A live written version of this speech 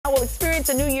experience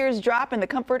a New Year's drop in the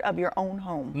comfort of your own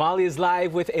home. Molly is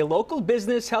live with a local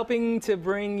business helping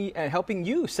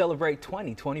you celebrate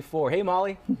 2024. Hey,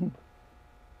 Molly.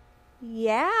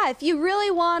 Yeah, if you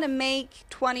really want to make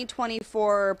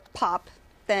 2024 pop,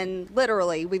 then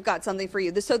literally we've got something for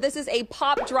you. So this is a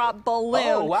pop drop balloon.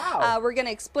 Oh, wow. We're going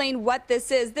to explain what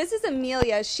this is. This is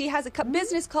Amelia. She has a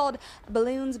business called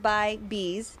Balloons By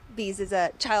Beez. Beez is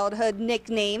a childhood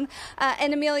nickname.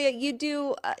 And Amelia, you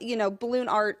do, balloon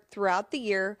art throughout the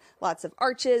year, lots of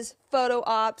arches, photo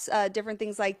ops, different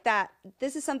things like that.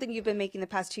 This is something you've been making the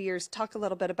past 2 years. Talk a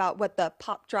little bit about what the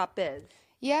pop drop is.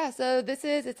 Yeah, so it's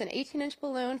an 18-inch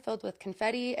balloon filled with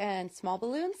confetti and small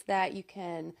balloons that you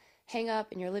can hang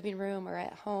up in your living room or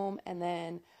at home, and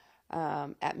then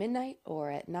at midnight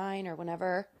or at 9 or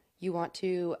whenever you want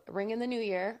to ring in the new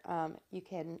year, you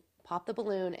can pop the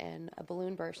balloon and a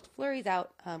balloon burst flurries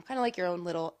out, kind of like your own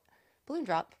little balloon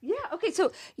drop. Yeah, okay,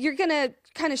 so you're going to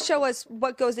kind of show us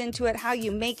what goes into it, how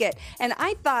you make it. And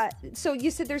I thought, so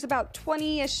you said there's about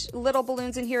 20-ish little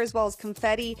balloons in here as well as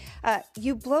confetti.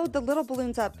 You blow the little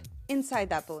balloons up inside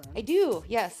that balloon. I do,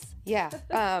 yes, yeah.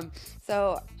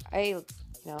 So I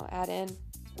add in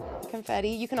confetti.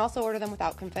 You can also order them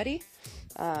without confetti.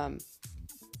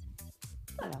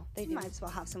 You might as well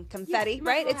have some confetti,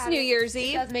 right? It's New Year's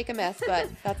Eve. It does make a mess, but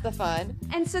that's the fun.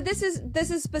 And so this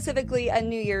is specifically a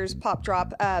New Year's pop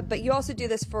drop, but you also do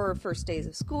this for first days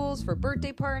of schools, for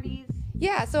birthday parties.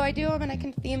 Yeah, so I do them and I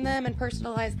can theme them and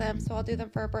personalize them. So I'll do them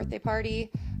for a birthday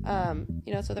party,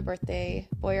 so the birthday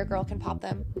boy or girl can pop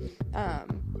them,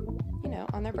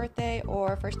 on their birthday,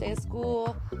 or first day of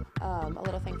school, a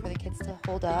little thing for the kids to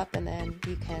hold up, and then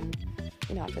you can,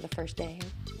 after the first day,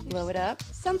 blow it up.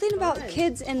 Something about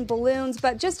kids and balloons,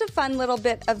 but just a fun little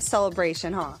bit of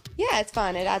celebration, huh? Yeah, it's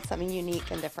fun. It adds something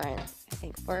unique and different, I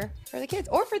think, for the kids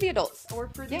or for the adults.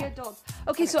 Adults.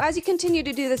 Okay, so as you continue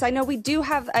to do this, I know we do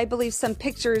have, I believe, some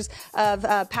pictures of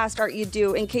past art you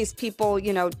do in case people,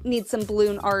 need some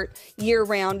balloon art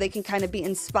year-round. They can kind of be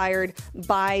inspired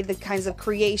by the kinds of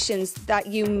creations that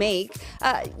you make.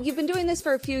 You've been doing this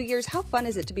for a few years. How fun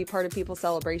is it to be part of people's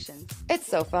celebrations? It's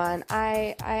so fun.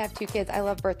 I have 2 kids. I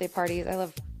love birthday parties. I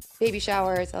love baby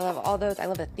showers. I love all those. I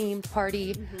love a themed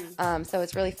party. So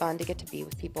it's really fun to get to be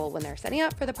with people when they're setting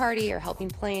up for the party or helping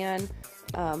plan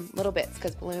little bits,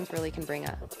 because balloons really can bring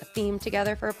a theme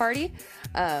together for a party.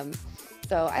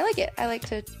 So I like it. I like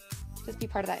to just be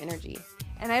part of that energy.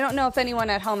 And I don't know if anyone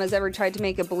at home has ever tried to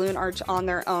make a balloon arch on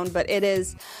their own, but it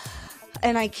is,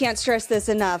 and I can't stress this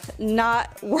enough,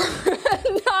 not worth it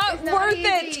doing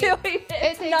it. It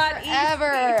takes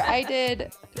forever. I did,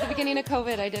 at the beginning of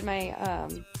COVID, I did my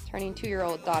turning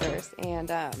 2-year-old daughters,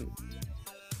 and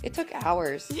it took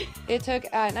hours. It took,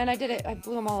 and I did it, I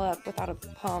blew them all up without a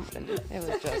pump, and it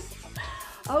was just...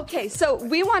 Okay, so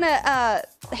we want to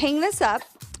hang this up.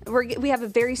 We have a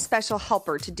very special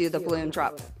helper to do the balloon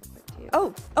drop.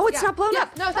 Oh, it's not blown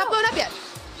up. No, it's not blown up yet.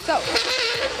 So,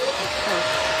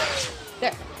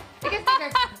 there. It gets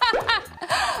bigger.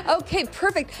 Okay,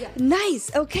 perfect.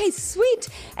 Nice. Okay, sweet.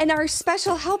 And our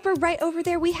special helper right over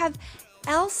there, we have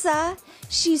Elsa.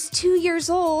 She's 2 years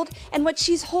old, and what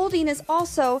she's holding is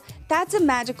also, that's a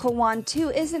magical wand too,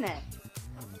 isn't it?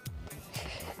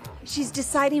 She's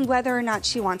deciding whether or not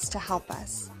she wants to help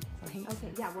us.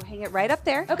 Okay, yeah, we'll hang it right up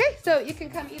there. Okay, so you can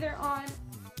come either on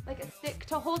like a stick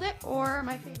to hold it, or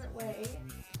my favorite way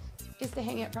is to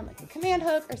hang it from like a command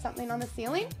hook or something on the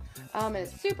ceiling. And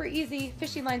it's super easy.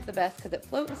 Fishing line's the best because it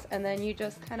floats, and then you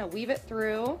just kind of weave it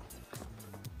through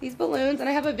these balloons. And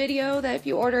I have a video that if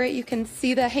you order it, you can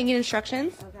see the hanging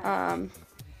instructions. Okay.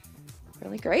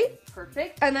 Really great.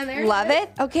 Perfect. And then there's Love it.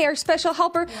 Okay, our special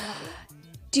helper.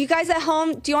 Do you guys at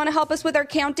home, do you want to help us with our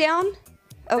countdown?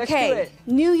 Okay. Let's do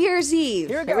it. New Year's Eve.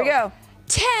 Here we go.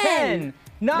 10,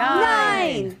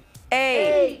 9,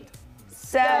 8,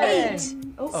 7,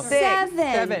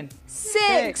 7,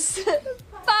 6,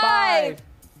 5,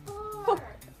 4,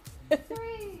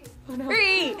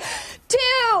 3, 2,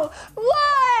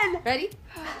 1. Ready?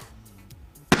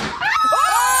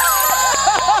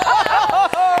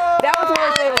 That was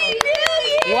worth it.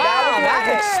 Wow, that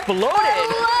exploded. I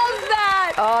love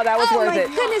that. Oh, that was worth it. Oh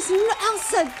my goodness,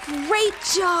 Elsa, great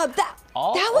job.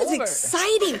 That was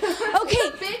exciting. Okay,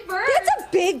 big burst. That's a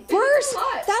big burst.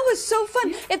 That was so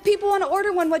fun. If people want to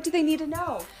order one, what do they need to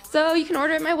know? So you can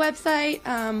order at my website,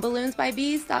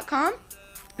 balloonsbybeez.com.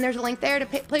 And there's a link there to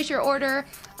place your order,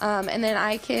 and then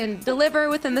I can deliver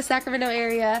within the Sacramento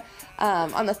area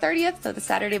on the 30th, so the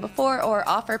Saturday before, or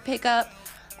offer pickup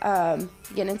again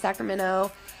in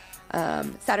Sacramento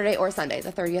Saturday or Sunday,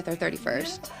 the 30th or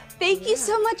 31st. Thank you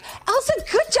so much. Elsa,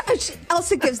 good job.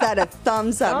 Elsa gives that a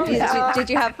thumbs up. Did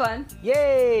you have fun?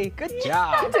 Yay, good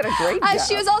job. You did a great job.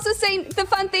 She was also saying the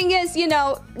fun thing is, you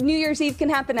know, New Year's Eve can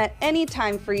happen at any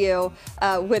time for you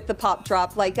with the pop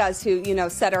drop, like us who, you know,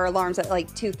 set our alarms at like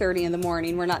 2:30 in the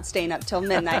morning. We're not staying up till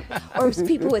midnight. Or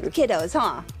people with kiddos,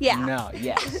 huh? Yeah. No,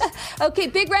 yes. Okay,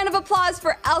 big round of applause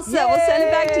for Elsa. Yay! We'll send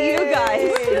it back to you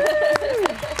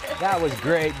guys. That was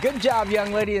great. Good job,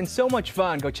 young lady, and so much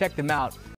fun. Go check them out.